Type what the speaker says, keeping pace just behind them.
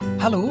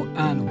Hello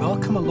and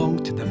welcome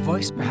along to the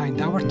Voice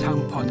Behind Our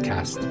Town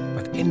podcast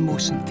with In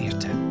Motion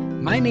Theatre.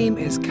 My name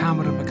is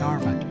Cameron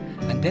McGarva,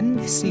 and in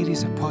this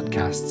series of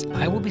podcasts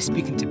I will be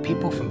speaking to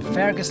people from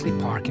Fergusley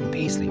Park in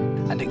Paisley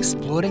and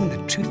exploring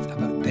the truth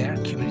about their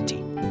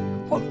community.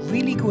 What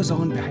really goes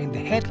on behind the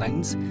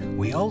headlines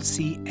we all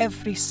see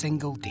every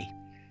single day.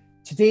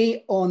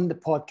 Today on the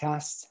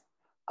podcast,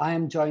 I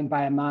am joined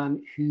by a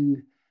man who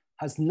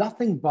has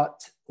nothing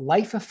but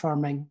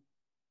life-affirming,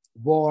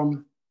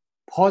 warm,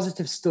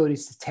 positive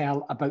stories to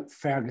tell about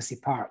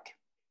Fergusley Park.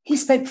 He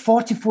spent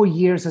 44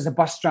 years as a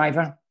bus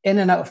driver in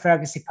and out of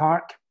Fergusley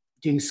Park,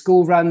 doing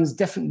school runs,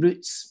 different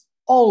routes,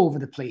 all over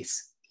the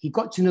place. He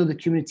got to know the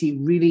community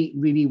really,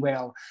 really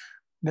well.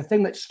 The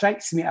thing that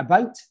strikes me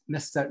about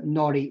Mr.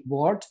 Norrie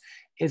Ward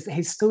is that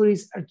his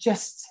stories are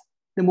just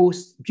the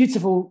most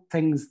beautiful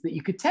things that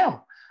you could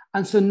tell.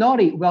 And so,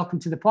 Norrie, welcome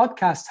to the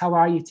podcast. How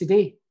are you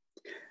today?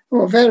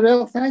 Oh, very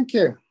well, thank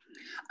you.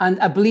 And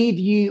I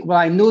believe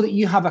I know that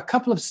you have a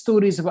couple of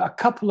stories about a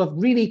couple of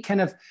really kind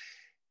of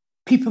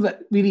people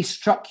that really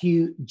struck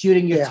you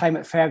during your time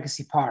at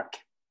Fergusley Park.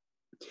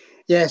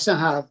 Yes, I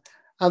have.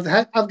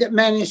 I've got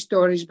many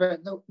stories,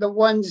 but the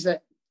ones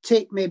that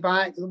take me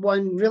back, the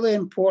one really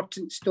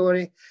important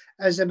story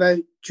is about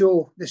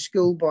Joe, the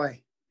schoolboy.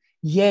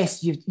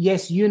 Yes,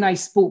 you and I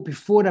spoke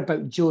before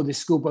about Joe, the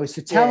schoolboy.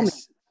 So tell me,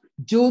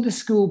 Joe, the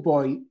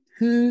schoolboy,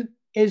 who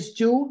is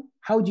Joe?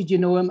 How did you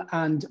know him?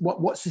 And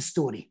what's the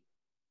story?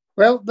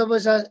 Well, there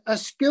was a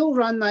school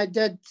run I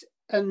did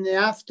in the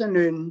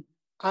afternoon.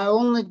 I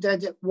only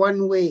did it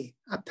one way.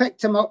 I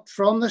picked him up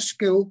from the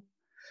school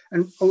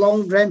and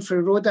along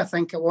Renfrew Road, I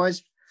think it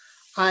was,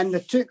 and I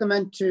took him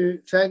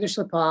into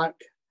Fergusley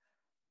Park.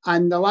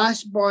 And the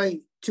last boy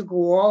to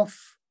go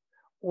off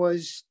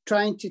was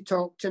trying to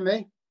talk to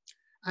me,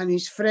 and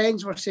his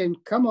friends were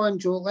saying, "Come on,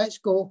 Joe, let's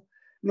go."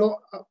 No,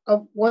 I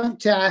want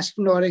to ask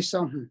Norrie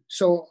something.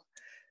 So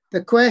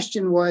the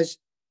question was,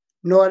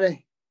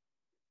 "Norrie,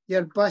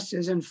 your bus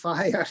is on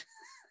fire.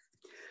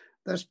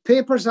 There's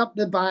papers up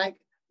the back.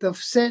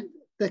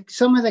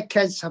 Some of the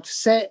kids have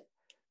set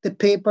the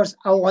papers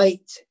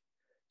alight.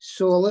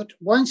 So look,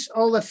 once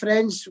all the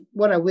friends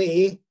were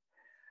away,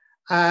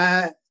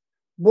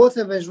 both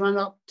of us ran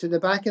up to the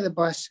back of the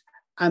bus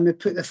and we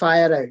put the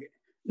fire out.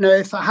 Now,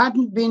 if it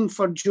hadn't been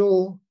for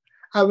Joe,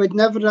 I would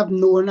never have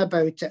known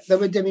about it. There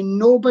would have been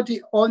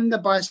nobody on the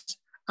bus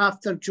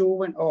after Joe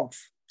went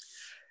off.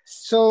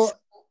 So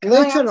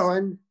later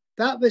on,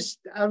 I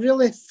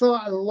really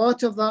thought a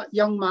lot of that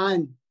young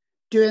man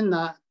doing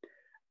that.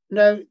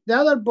 Now, the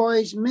other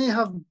boys may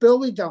have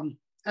bullied him.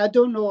 I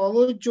don't know,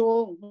 although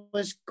Joe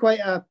was quite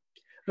a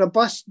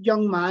robust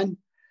young man,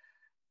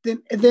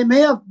 they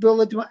may have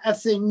bullied him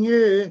if they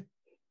knew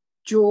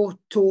Joe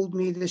told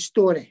me the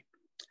story.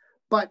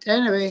 But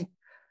anyway,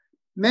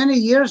 many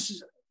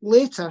years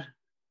later,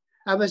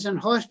 I was in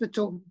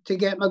hospital to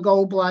get my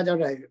gallbladder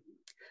out.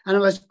 And I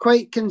was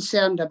quite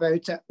concerned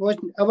about it.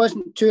 I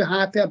wasn't too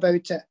happy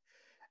about it.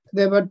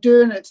 They were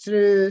doing it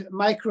through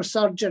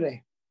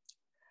microsurgery.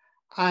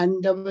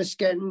 And I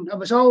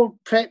was all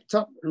prepped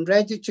up and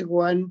ready to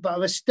go in, but I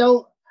was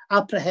still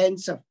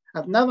apprehensive.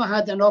 I've never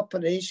had an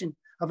operation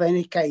of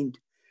any kind.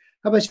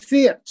 I was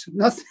feared,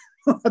 nothing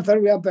other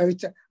way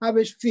about it. I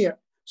was feared.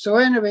 So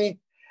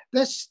anyway,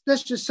 this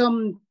was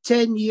some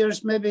 10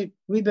 years, maybe a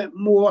wee bit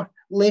more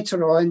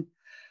later on.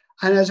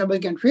 And as I was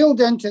getting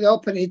wheeled into the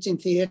operating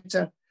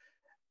theatre,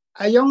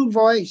 a young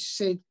voice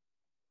said,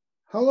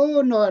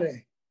 "Hello,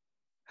 Norrie.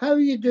 How are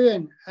you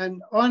doing?"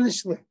 And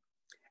honestly,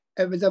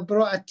 it would have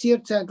brought a tear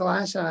to a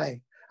glass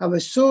eye. I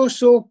was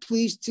so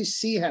pleased to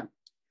see him.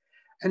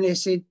 And he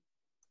said,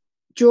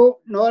 "Joe,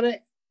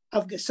 Norrie,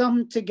 I've got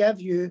something to give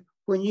you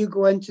when you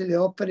go into the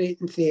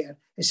operating theatre."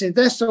 He said,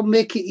 "This will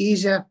make it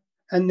easier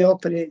in the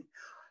operating."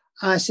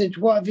 I said,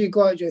 "What have you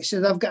got, Joe?" He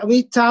said, "I've got a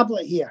wee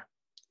tablet here."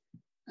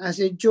 I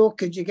said, "Joe,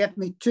 could you give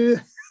me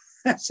two?"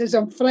 I says,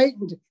 "I'm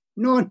frightened."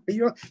 "No,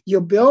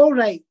 you'll be all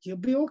right. You'll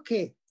be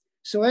okay."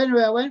 So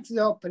anyway, I went for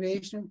the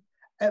operation.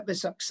 It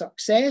was a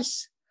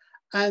success.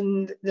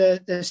 And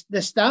the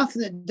staff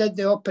that did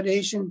the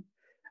operation,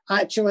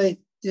 actually,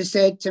 they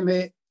said to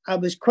me, I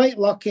was quite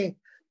lucky.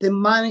 They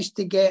managed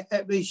to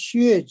it was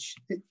huge.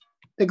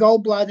 The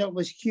gallbladder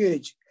was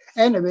huge.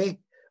 Anyway,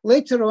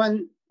 later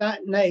on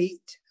that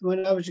night,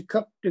 when I was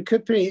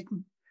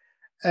recuperating,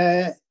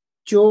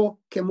 Joe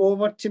came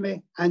over to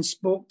me and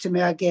spoke to me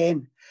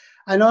again.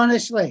 And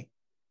honestly,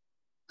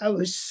 I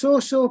was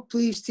so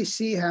pleased to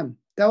see him.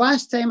 The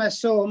last time I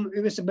saw him,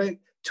 it was about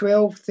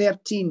 12,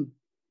 13.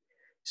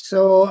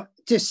 So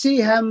to see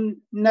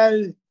him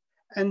now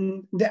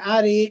in the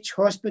RAH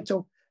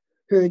hospital,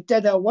 who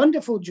did a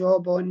wonderful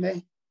job on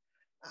me,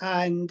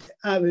 and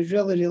I was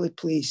really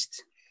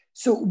pleased.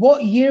 So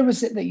what year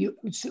was it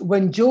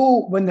when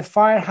the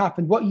fire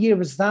happened, what year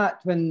was that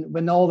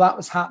when all that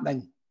was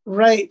happening?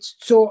 Right,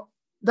 so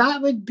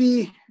that would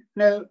be,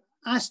 now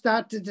I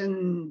started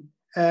in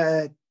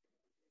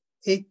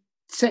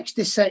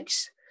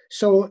 1966,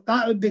 so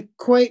that would be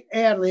quite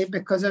early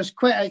because I was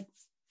quite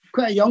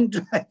a young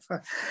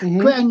driver,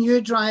 quite a new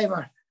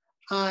driver.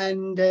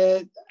 and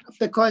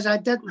because I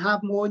didn't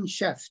have my own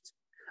shift.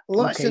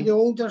 Lots of the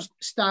older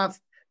staff,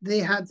 they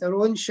had their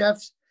own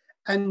shifts,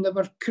 and there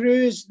were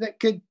crews that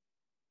could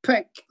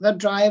pick their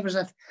drivers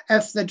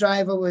if the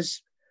driver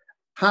was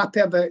happy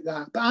about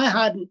that. But I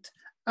hadn't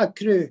a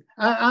crew.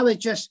 I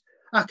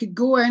could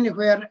go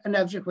anywhere and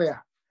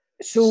everywhere.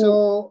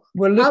 So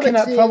we're looking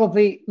at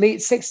probably late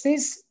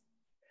 60s?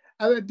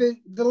 It would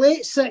be the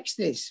late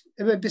 60s.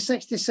 It would be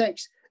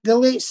 66. The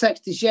late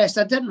 60s, yes.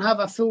 I didn't have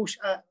a full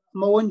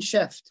my own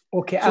shift.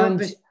 Okay, so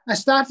and I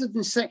started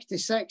in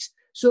 66,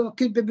 so it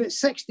could be about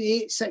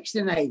 68,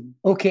 69.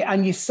 Okay,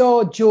 and you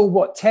saw Joe,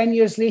 what, 10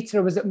 years later,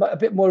 or was it a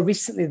bit more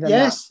recently than that?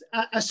 Yes,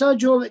 I saw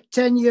Joe about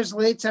 10 years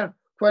later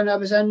when I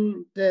was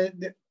in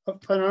for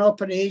an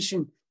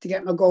operation to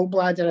get my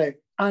gallbladder out.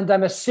 And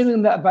I'm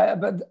assuming that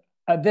about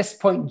at this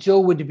point, Joe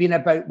would have been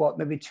about, what,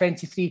 maybe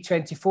 23,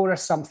 24 or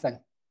something?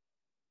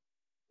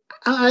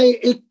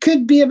 It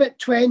could be about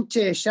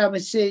 20-ish, I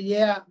would say,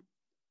 yeah.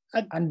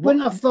 I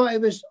wouldn't have thought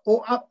it was...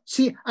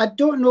 see, I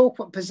don't know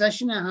what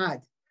position I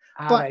had,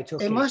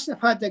 but he must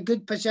have had a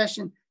good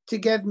position to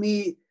give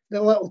me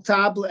the little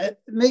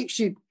tablet.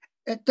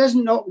 It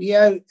doesn't knock you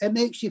out, it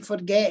makes you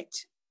forget.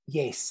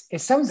 Yes,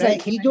 it sounds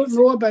like... You don't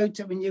know about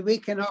it when you're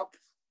waking up.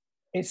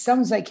 It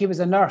sounds like he was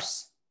a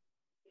nurse.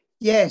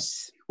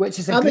 Yes. Which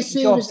is a great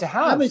job to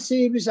have. I would say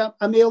he was a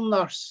male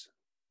nurse.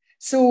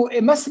 So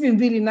it must have been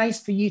really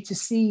nice for you to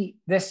see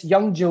this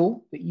young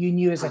Joe that you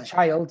knew as a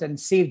child and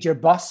saved your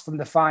bus from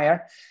the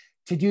fire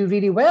to do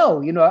really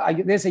well. You know,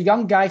 there's a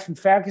young guy from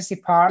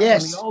Fergussie Park.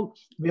 Yes. And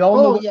we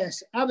all know.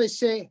 Yes. I would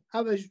say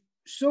I was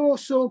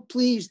so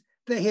pleased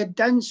that he had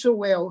done so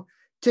well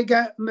to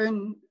get him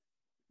in.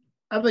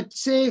 I would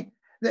say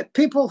that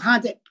people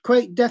had it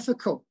quite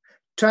difficult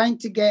trying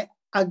to get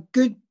a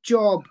good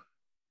job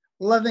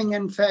living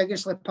in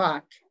Fergussie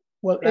Park.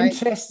 Well, right?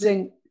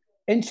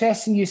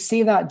 Interesting you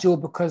say that, Joe,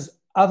 because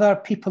other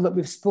people that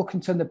we've spoken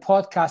to on the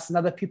podcast and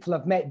other people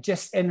I've met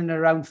just in and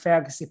around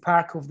Fergussie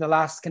Park over the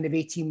last kind of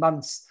 18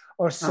 months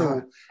or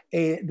so,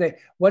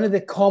 one of the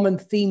common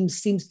themes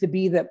seems to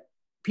be that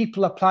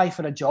people apply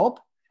for a job,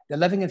 they're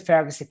living in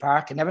Fergussie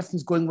Park and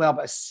everything's going well,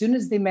 but as soon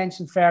as they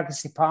mention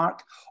Fergussie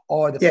Park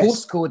or the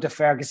postcode of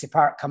Fergussie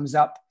Park comes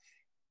up,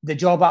 the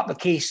job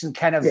application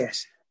kind of,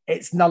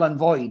 it's null and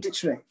void.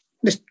 That's right.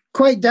 It's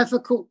quite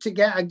difficult to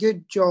get a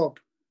good job,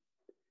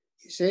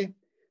 you see.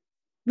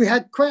 We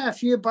had quite a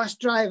few bus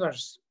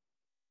drivers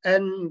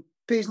in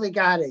Paisley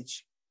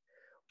Garage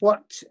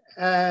what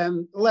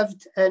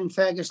lived in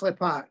Fergussie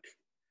Park,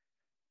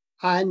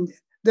 and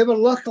they were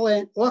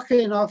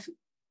lucky enough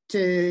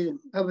to,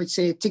 I would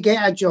say, to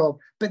get a job.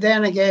 But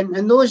then again,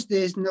 in those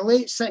days, in the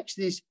late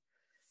 60s,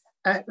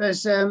 it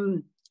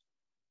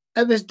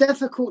was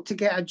difficult to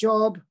get a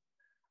job,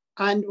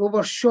 and we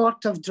were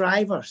short of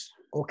drivers.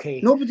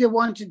 Okay. Nobody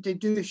wanted to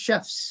do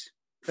shifts,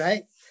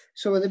 right?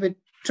 So they would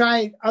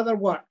try other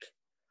work.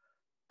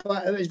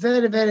 But it was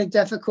very, very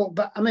difficult.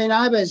 But I mean,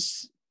 I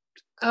was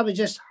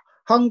just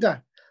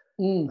hunger.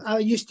 I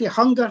used to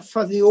hunger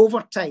for the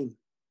overtime,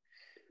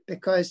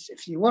 because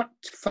if you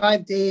worked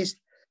 5 days,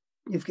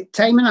 you've got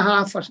time and a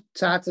half for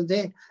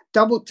Saturday,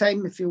 double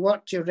time if you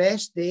worked your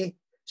rest day.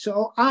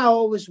 So I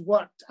always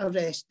worked a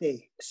rest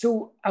day.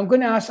 So I'm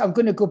going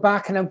to go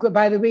back, and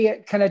by the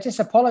way, can I just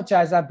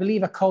apologise? I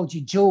believe I called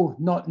you Joe,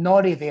 not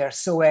Norrie there.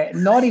 So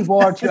Norrie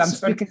Ward, who I'm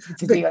speaking to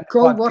today on the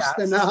podcast. Worse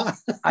than that.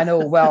 I know,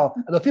 well,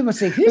 although people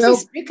say, who's he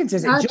speaking to?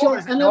 Is it Joe?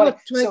 Is it Norrie?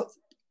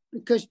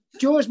 Because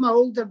Joe's my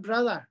older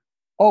brother.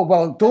 Oh,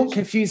 well, don't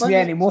confuse me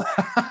anymore.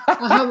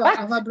 I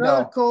have a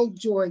brother called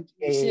Joe, and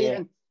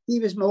he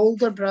was my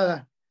older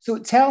brother. So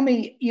tell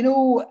me,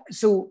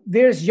 so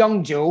there's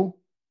young Joe,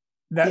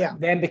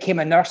 that then became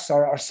a nurse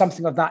or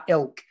something of that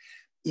ilk.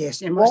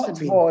 Yes, it must have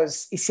been.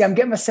 You see, I'm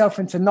getting myself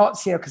into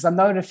knots here because I'm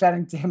now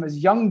referring to him as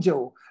young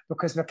Joe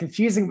because we're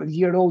confusing with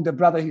your older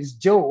brother who's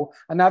Joe,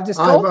 and I've just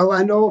called... well,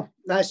 I know,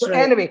 that's right.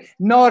 Anyway,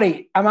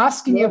 Norrie, I'm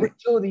asking you about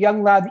Joe, the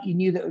young lad that you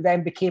knew that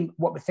then became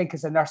what we think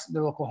is a nurse at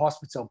the local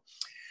hospital.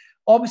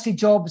 Obviously,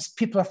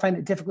 people are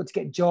finding it difficult to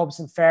get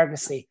jobs in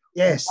Fergussie.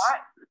 Yes.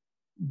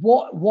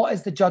 What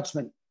is the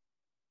judgment?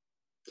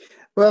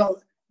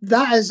 Well,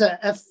 that is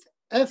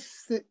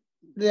if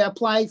they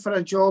applied for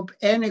a job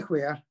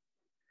anywhere,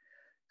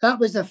 that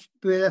was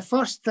the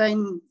first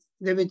thing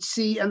they would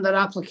see in their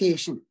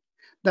application,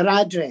 their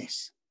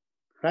address,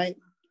 right?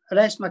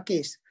 Rest my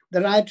case,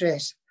 their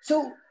address.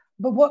 So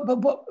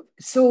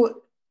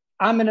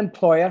I'm an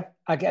employer.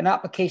 I get an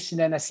application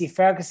in. I see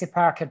Fergussie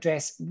Park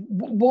address.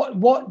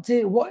 What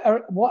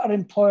are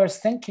employers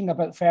thinking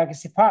about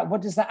Fergussie Park?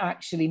 What does that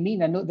actually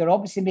mean? I know they're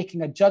obviously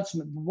making a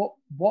judgment. What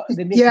are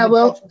they making? Yeah,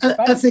 well,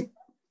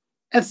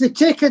 if they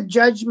take a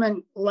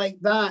judgment like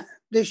that,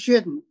 they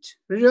shouldn't.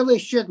 They really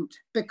shouldn't,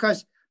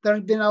 because there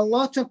have been a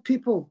lot of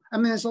people. I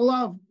mean, there's a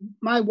lot of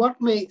my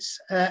workmates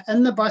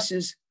in the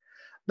buses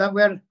that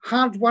were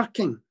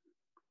hardworking.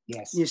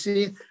 Yes, you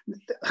see,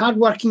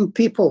 hardworking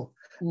people.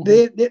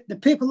 Mm-hmm. The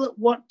people that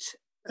worked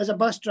as a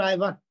bus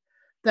driver,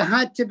 they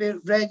had to be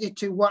ready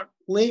to work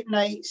late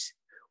nights,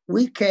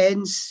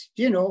 weekends.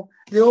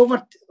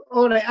 The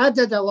all right, I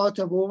did a lot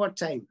of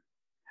overtime.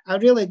 I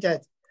really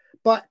did.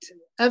 But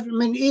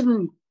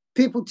even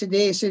people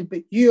today said,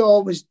 but you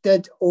always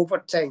did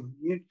overtime.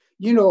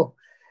 You know,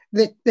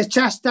 they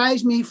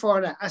chastised me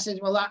for it. I said,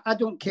 well, I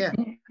don't care.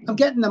 I'm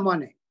getting the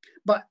money.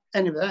 But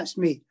anyway, that's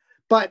me.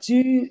 But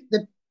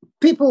the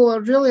people were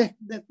really,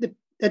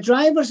 the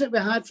drivers that we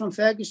had from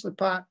Ferguson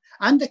Park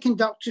and the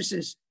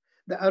conductresses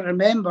that I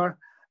remember,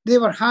 they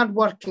were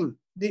hardworking.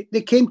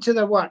 They came to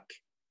their work,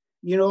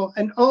 you know,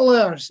 and all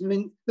hours. I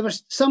mean, there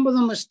was some of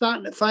them were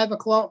starting at 5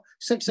 o'clock,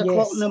 6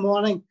 o'clock in the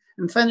morning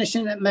and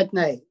finishing at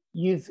midnight.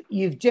 You've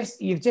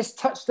just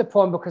touched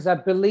upon, because I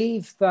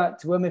believe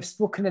that when we've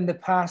spoken in the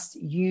past,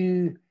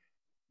 you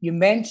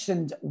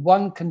mentioned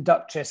one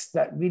conductress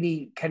that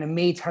really kind of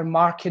made her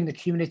mark in the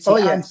community. Oh,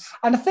 yes.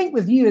 And I think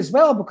with you as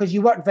well, because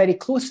you worked very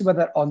closely with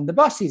her on the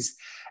buses.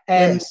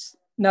 Yes.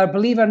 Now, I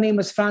believe her name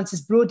was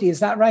Frances Brodie. Is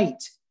that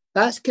right?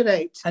 That's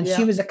correct. And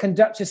she was a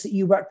conductress that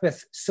you worked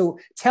with. So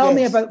tell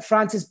me about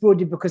Frances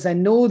Brodie, because I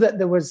know that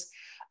there was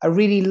a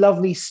really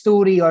lovely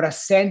story or a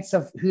sense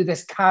of who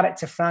this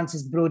character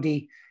Frances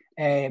Brodie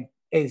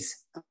is.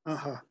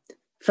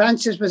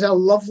 Frances was a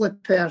lovely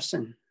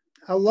person,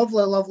 a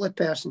lovely, lovely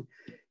person.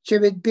 She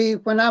would be,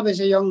 when I was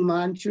a young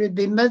man, she would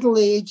be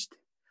middle-aged,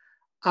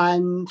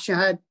 and she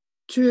had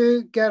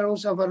 2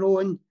 girls of her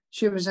own.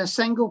 She was a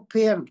single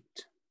parent.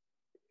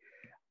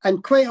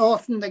 And quite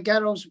often the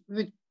girls,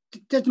 it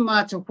didn't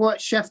matter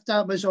what shift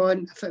I was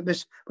on, if it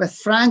was with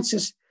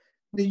Frances,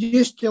 they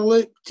used to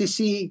look to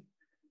see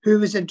who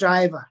was the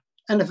driver.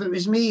 And if it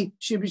was me,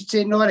 she would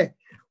say, Norrie,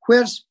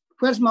 where's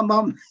my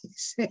mum?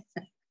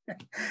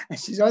 And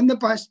she's on the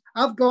bus.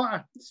 I've got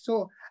her.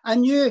 So I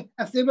knew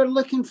if they were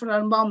looking for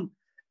her mum,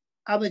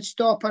 I would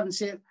stop her and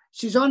say,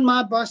 she's on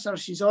my bus or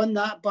she's on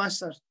that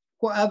bus or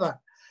whatever.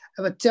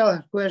 I would tell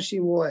her where she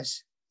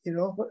was, you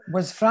know.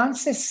 Was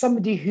Frances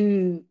somebody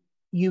who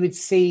you would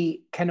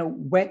say kind of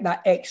went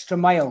that extra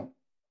mile?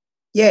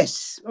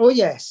 Yes. Oh,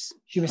 yes.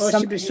 She was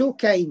so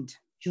kind.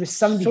 She was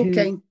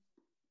somebody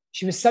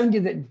She was somebody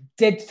that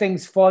did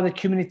things for the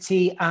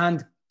community,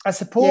 and I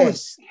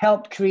suppose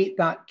helped create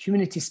that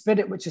community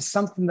spirit, which is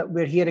something that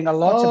we're hearing a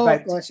lot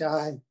about. Oh, gosh,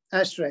 aye.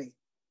 That's right.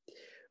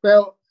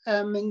 Well,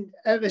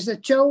 it was the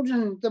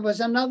children. There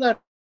was another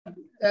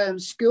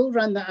school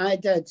run that I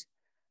did.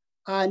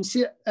 And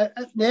see, in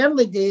the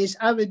early days,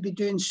 I would be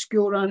doing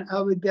school run.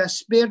 I would be a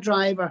spare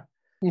driver.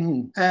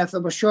 If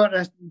there were short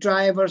of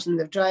drivers and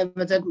the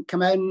driver didn't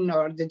come in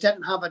or they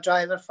didn't have a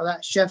driver for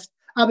that shift,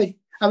 I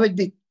would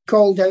be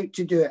called out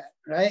to do it,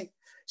 right?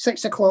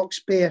 6 o'clock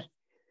spare.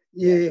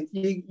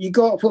 You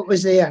got what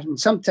was there. And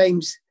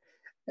sometimes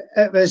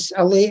it was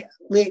a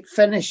late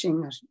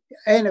finishing.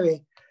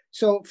 Anyway,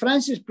 so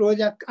Frances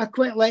Brodie, I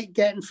quite like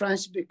getting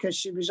Frances because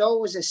she was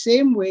always the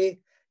same way.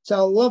 It's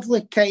a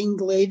lovely, kind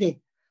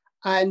lady.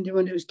 And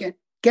when it was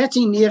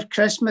getting near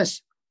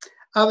Christmas,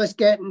 I was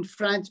getting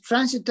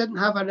Frances didn't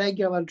have a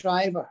regular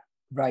driver.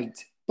 Right.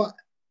 But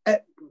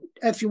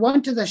if you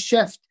wanted a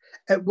shift,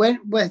 it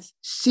went with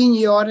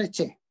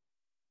seniority.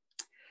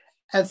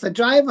 If the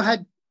driver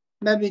had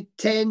maybe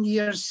 10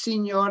 years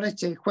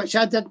seniority, which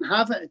I didn't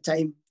have at the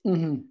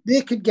time,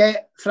 they could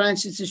get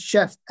Frances's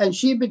shift. And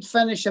she would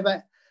finish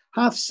about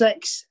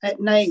 6:30 at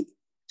night.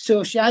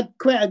 So she had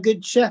quite a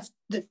good shift.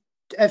 That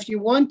if you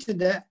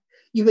wanted it,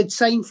 you would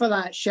sign for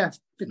that shift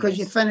because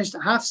you finished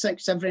at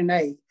 6:30 every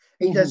night.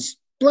 And you'd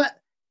split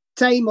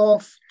time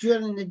off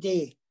during the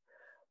day.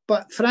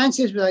 But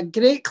Frances was a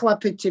great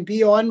clippy to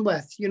be on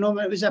with. You know,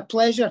 it was a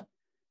pleasure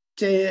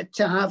to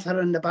have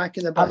her in the back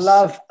of the bus.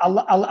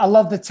 I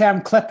love the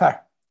term clipper.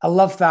 I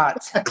love that.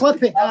 A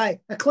clippy, aye,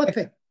 a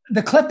clippy.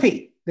 The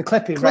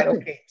clippy, right?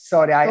 Okay,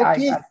 sorry,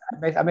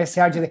 I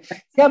misheard you there.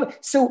 Yeah,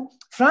 so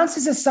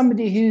Frances is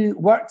somebody who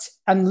worked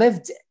and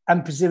lived,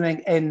 I'm presuming,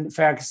 in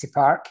Ferguson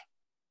Park.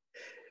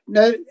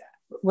 Now,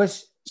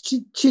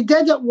 she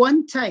did at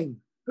one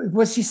time.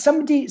 Was she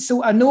somebody?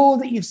 So I know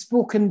that you've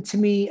spoken to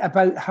me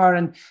about her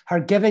and her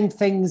giving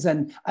things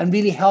and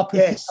really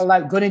helping people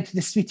out, going into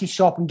the sweetie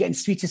shop and getting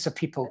sweeties for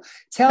people.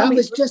 That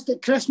was just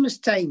at Christmas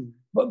time.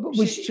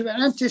 She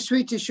went into the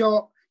sweetie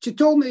shop. She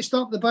told me to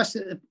stop the bus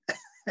at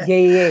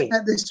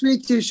the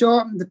sweetie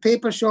shop and the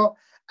paper shop,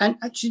 and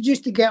she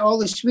used to get all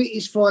the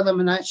sweeties for them.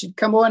 And she'd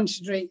come on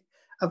straight.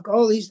 I've got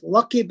all these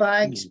lucky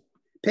bags,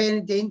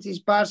 penny dainties,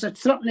 bars of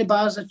threepenny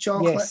bars of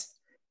chocolate. Yes.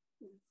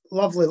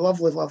 Lovely,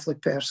 lovely, lovely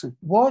person.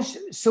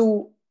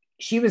 So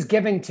she was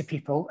giving to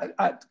people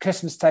at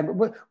Christmas time.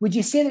 Would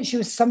you say that she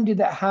was somebody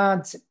that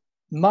had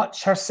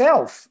much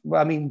herself?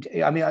 Well, I mean,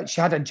 she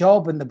had a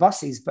job in the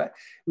buses, but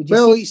would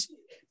you say...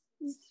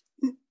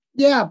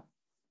 Yeah.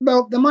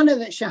 Well, the money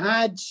that she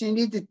had, she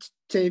needed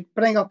to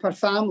bring up her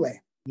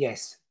family.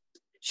 Yes.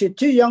 She had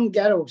 2 young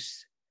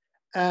girls.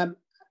 And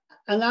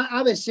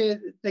I would say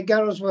the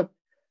girls were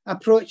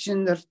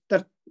approaching the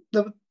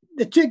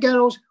 2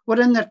 girls were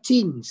in their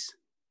teens.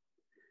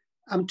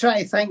 I'm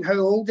trying to think how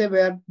old they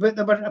were, but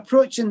they were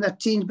approaching their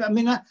teens. But I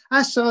mean,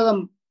 I saw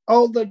them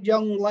all their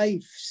young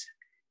lives.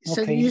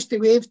 So they used to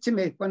wave to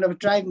me when I was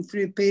driving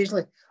through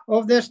Paisley.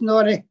 Oh, there's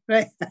Norrie,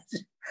 right?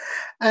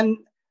 And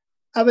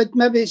I would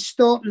maybe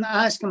stop and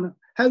ask them,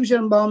 how's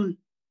your mum?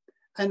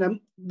 And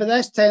by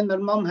this time, their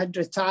mum had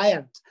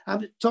retired. I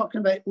was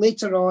talking about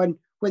later on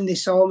when they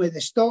saw me, they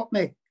stopped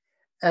me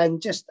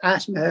and just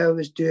asked me how I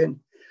was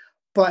doing.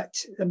 But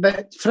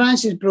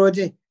Frances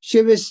Brodie,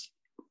 she was,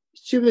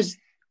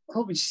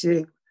 what would you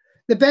say,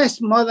 the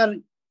best mother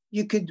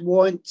you could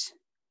want.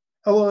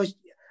 Although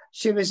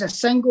she was a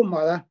single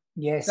mother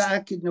yes, that I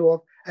could know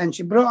of. And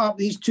she brought up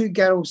these two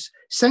girls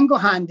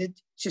single-handed.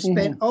 She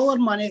spent all her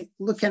money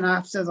looking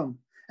after them.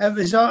 It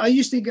was I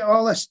used to get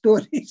all the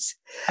stories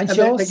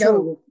about the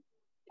girl.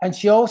 And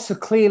she also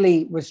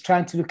clearly was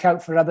trying to look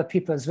out for other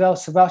people as well.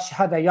 So while she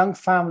had a young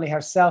family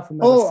herself and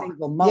was a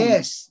single mum,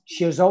 yes,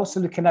 she was also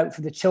looking out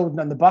for the children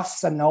on the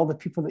bus and all the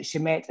people that she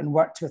met and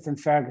worked with in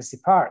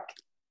Fergussie Park.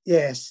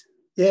 Yes,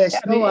 yes.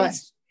 I mean,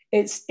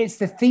 it's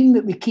the theme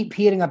that we keep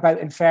hearing about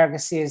in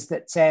Fergussie is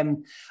that,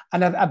 and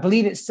I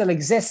believe it still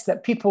exists,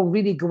 that people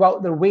really go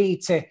out their way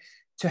to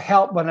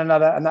help one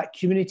another, and that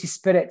community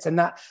spirit and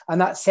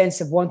that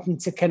sense of wanting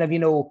to kind of, you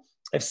know,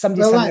 if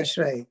somebody's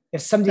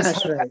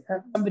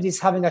somebody's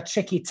having a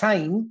tricky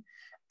time,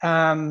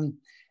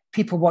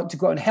 people want to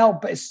go out and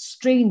help. But it's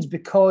strange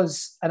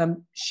because, and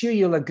I'm sure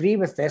you'll agree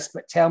with this,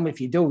 but tell me if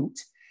you don't,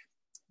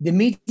 the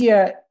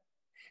media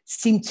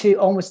seem to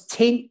almost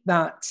taint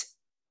that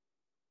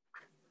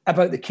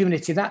about the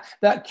community,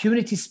 that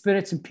community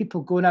spirit and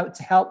people going out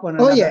to help one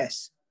another. Oh,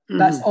 yes.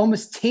 That's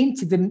almost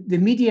tainted. The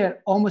media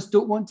almost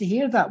don't want to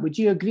hear that. Would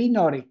you agree,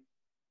 Norrie?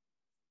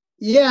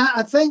 Yeah,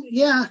 I think,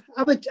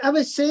 I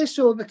would say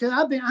so, because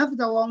I've had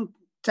a long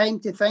time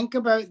to think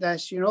about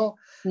this, you know,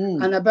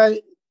 and about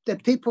the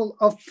people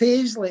of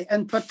Paisley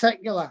in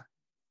particular.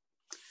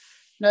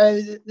 Now,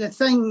 the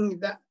thing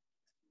that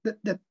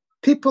the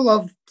people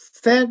of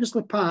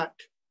Ferguslie Park,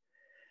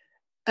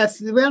 if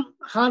they weren't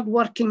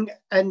hardworking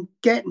and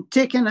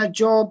taking a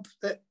job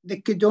that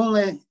they could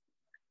only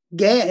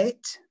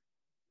get,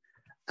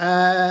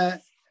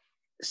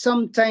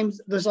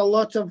 sometimes there's a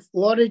lot of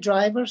lorry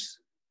drivers.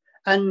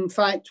 And in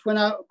fact, when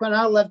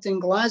I lived in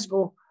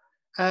Glasgow,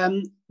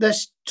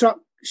 this truck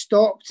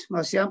stopped.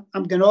 I said,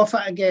 I'm going off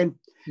it again.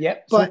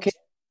 Yep. But okay.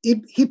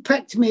 he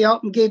picked me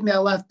up and gave me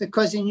a lift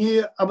because he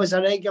knew I was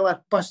a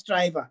regular bus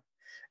driver.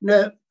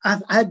 Now,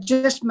 I had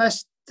just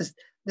missed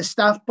the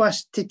staff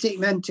bus to take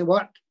me into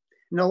work.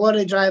 And the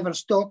lorry driver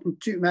stopped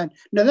and took me in.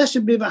 Now, this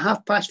would be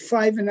about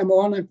 5:30 in the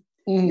morning.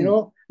 You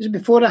know, this was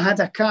before I had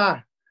a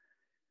car.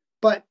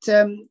 But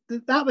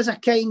that was a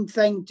kind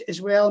thing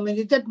as well. I mean,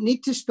 they didn't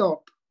need to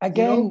stop.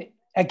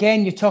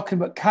 Again, you're talking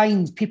about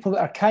kind, people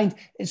that are kind.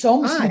 It's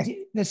almost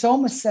there's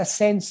almost a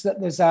sense that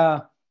there's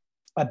a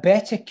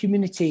better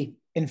community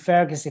in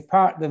Fergussie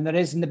Park than there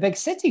is in the big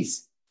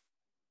cities.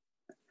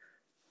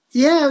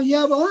 Yeah,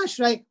 well, that's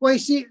right. Well, you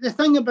see, the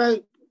thing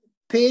about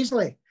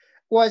Paisley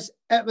was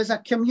it was a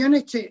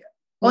community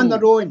on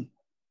their own.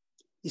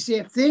 You see,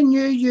 if they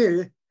knew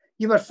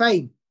you were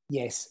fine.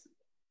 Yes.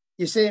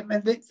 You see,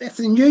 if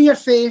they knew your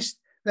face,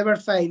 they were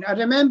fine. I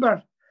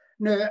remember,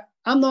 now,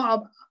 I'm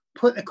not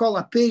what they call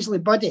a Paisley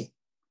buddy.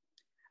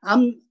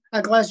 I'm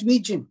a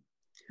Glaswegian.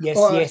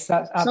 Yes,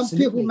 that's absolutely. Some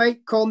people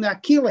might call me a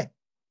Keeley,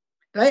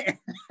 right?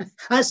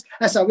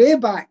 that's a way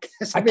back.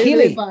 That's a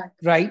way back.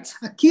 Right.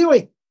 A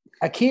Keeley.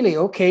 A Keeley,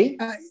 okay.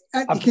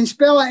 You can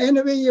spell it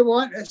any way you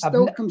want. It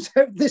still comes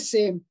out the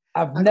same.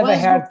 I've never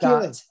heard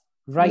that.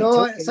 Right.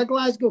 No, it's a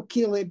Glasgow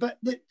Keeley, but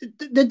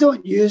they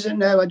don't use it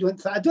now. I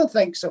don't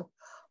think so.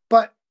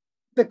 But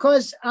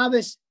because I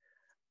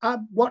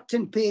worked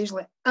in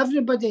Paisley,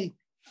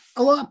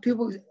 a lot of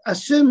people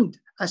assumed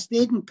I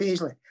stayed in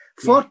Paisley.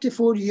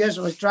 44 years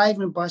I was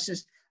driving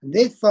buses, and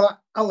they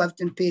thought I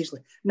lived in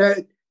Paisley. Now,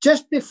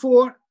 just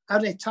before I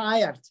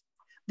retired,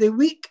 the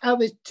week I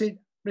was to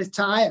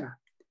retire,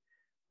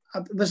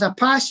 there was a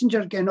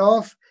passenger getting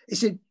off. He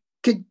said,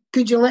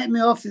 could you let me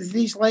off if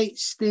these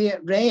lights stay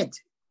at red?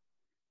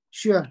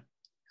 Sure.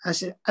 I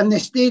said, and they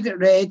stayed at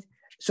red.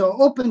 So I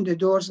opened the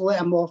doors,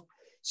 let him off.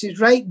 He says,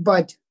 right,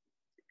 bud.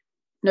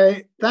 Now,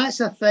 that's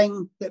a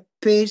thing that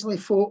Paisley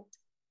folk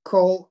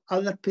call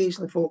other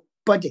Paisley folk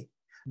buddy.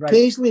 Right.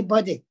 Paisley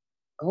buddy.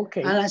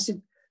 Okay. And I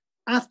said,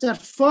 after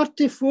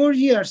 44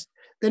 years,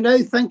 they now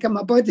think I'm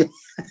a buddy.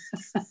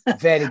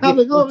 Very good. I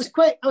was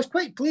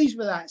quite pleased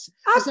with that.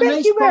 It's a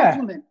nice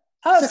compliment.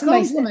 It's a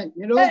compliment,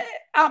 you know.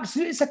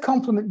 Absolutely, it's a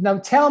compliment. Now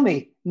tell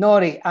me,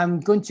 Norrie,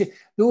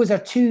 those are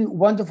two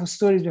wonderful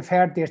stories we've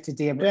heard there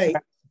today about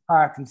Fergussie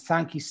Park, and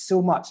thank you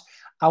so much.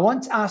 I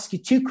want to ask you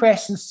two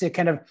questions to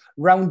kind of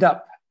round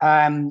up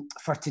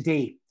for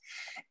today.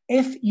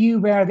 If you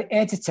were the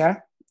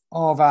editor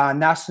of a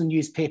national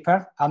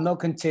newspaper, I'm not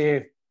going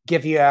to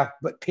give you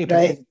what paper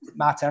doesn't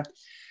matter.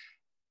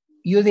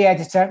 You're the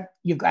editor.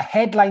 You've got a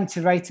headline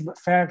to write about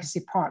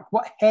Fergussie Park.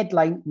 What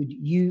headline would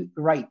you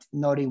write,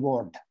 Norrie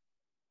Ward?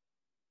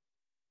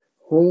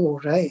 Oh,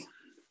 right.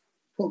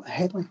 What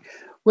headline?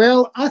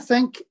 Well, I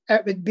think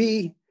it would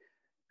be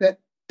that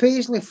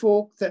Paisley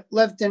folk that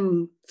lived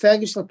in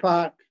Fergussie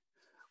Park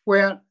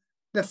were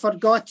the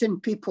forgotten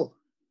people.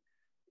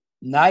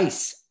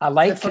 Nice. I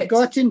like it. The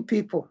forgotten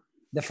people.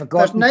 The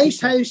forgotten There's nice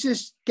people.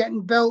 houses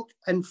getting built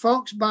in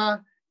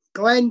Foxbar,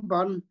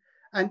 Glenburn,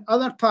 and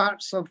other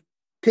parts of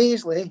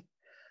Paisley,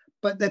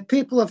 but the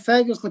people of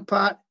Fegarsley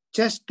Park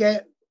just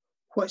get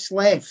what's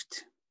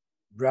left.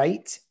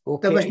 Right.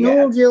 Okay. There was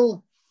no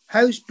real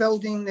house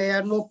building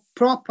there, no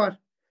proper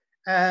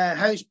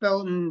house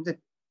building.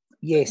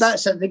 Yes.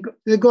 That's it.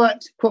 They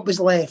got what was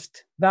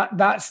left.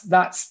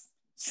 That's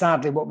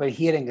sadly what we're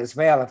hearing as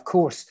well, of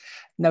course.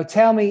 Now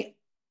tell me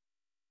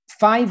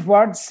 5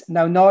 words.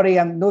 Now, Norrie,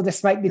 I know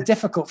this might be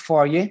difficult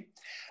for you,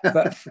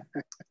 but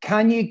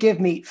can you give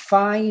me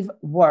 5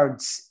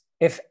 words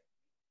if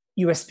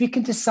you were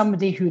speaking to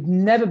somebody who'd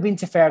never been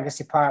to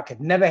Ferguslie Park,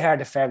 had never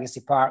heard of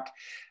Ferguslie Park,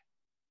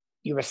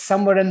 you were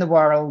somewhere in the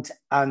world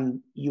and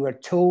you were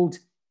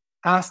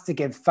asked to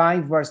give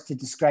 5 words to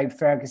describe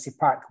Ferguslie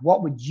Park.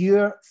 What would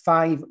your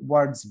 5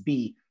 words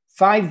be?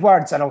 5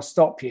 words and I'll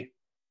stop you.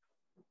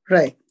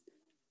 Right.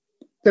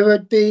 There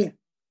would be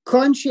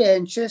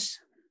conscientious,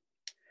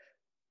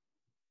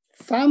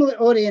 family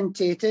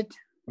orientated.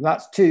 Well,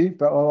 that's 2,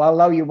 but I'll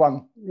allow you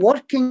 1.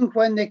 Working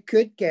when they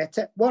could get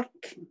it.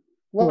 Work.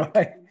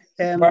 Right.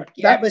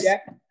 That was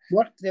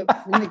work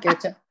when they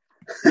get it.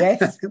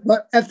 Yes.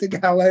 But if they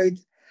get allowed.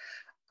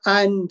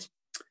 And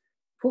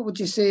what would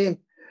you say?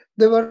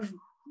 They were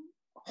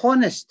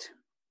honest.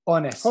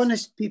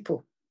 Honest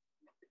people.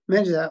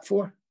 Mention that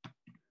 4.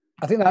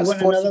 I think that's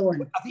 4. Another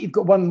one. I think you've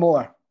got 1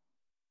 more.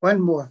 1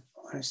 more.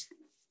 Honest.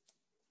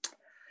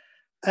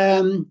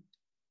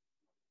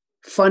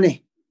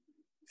 Funny.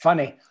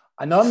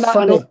 And on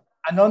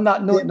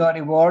that note,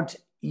 Norrie Ward,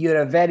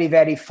 you're a very,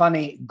 very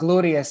funny,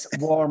 glorious,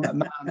 warm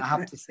man, I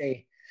have to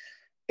say.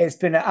 It's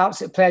been an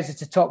absolute pleasure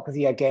to talk with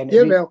you again.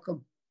 You're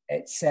welcome.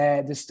 It's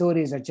the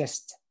stories are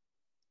just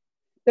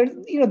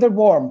they're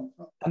warm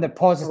and they're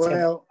positive.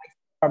 Well,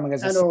 I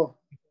know.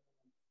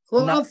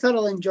 Well, I've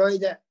thoroughly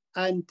enjoyed it,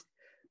 and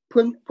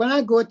when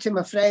I go to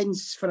my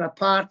friends for a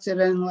party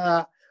and like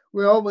that,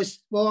 we'll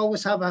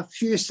always have a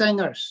few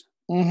singers.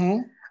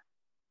 Mm-hmm.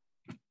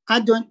 I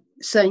don't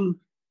sing,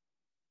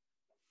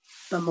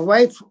 but my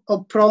wife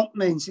will prompt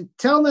me and say,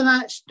 "Tell me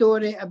that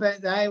story about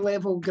the eye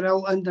level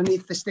grill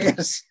underneath the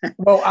stairs."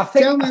 Well, I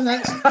think tell me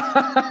that.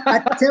 I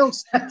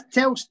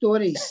tell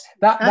stories.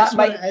 That's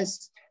what might, it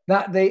is.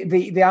 That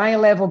the eye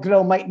level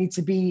grill might need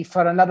to be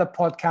for another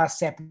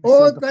podcast episode.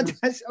 Oh, God,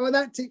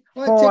 that take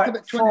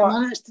about 20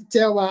 minutes to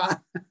tell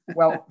that.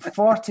 Well,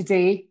 for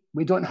today,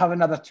 we don't have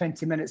another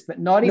 20 minutes, but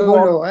Norrie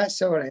Ward. No,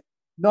 that's all right.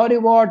 Norrie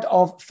Ward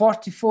of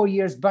 44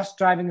 years bus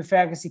driving in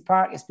Ferguslie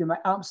Park. It's been my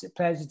absolute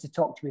pleasure to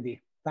talk with you.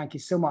 Thank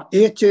you so much.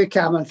 You too,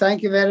 Cameron.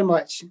 Thank you very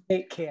much.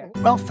 Take care.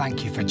 Well,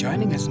 thank you for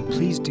joining us, and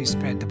please do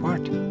spread the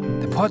word.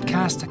 The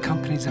podcast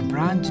accompanies a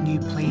brand new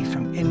play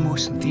from In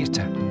Motion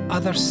Theatre,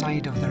 Other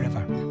Side of the River,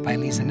 by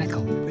Lisa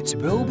Nichol, which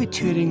will be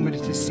touring when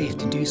it is safe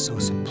to do so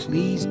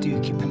please do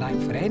keep an eye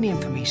out for any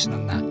information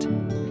on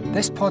that.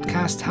 This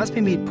podcast has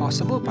been made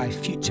possible by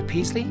Future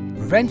Paisley,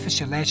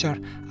 Renfrewshire Leisure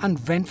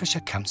and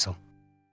Renfrewshire Council.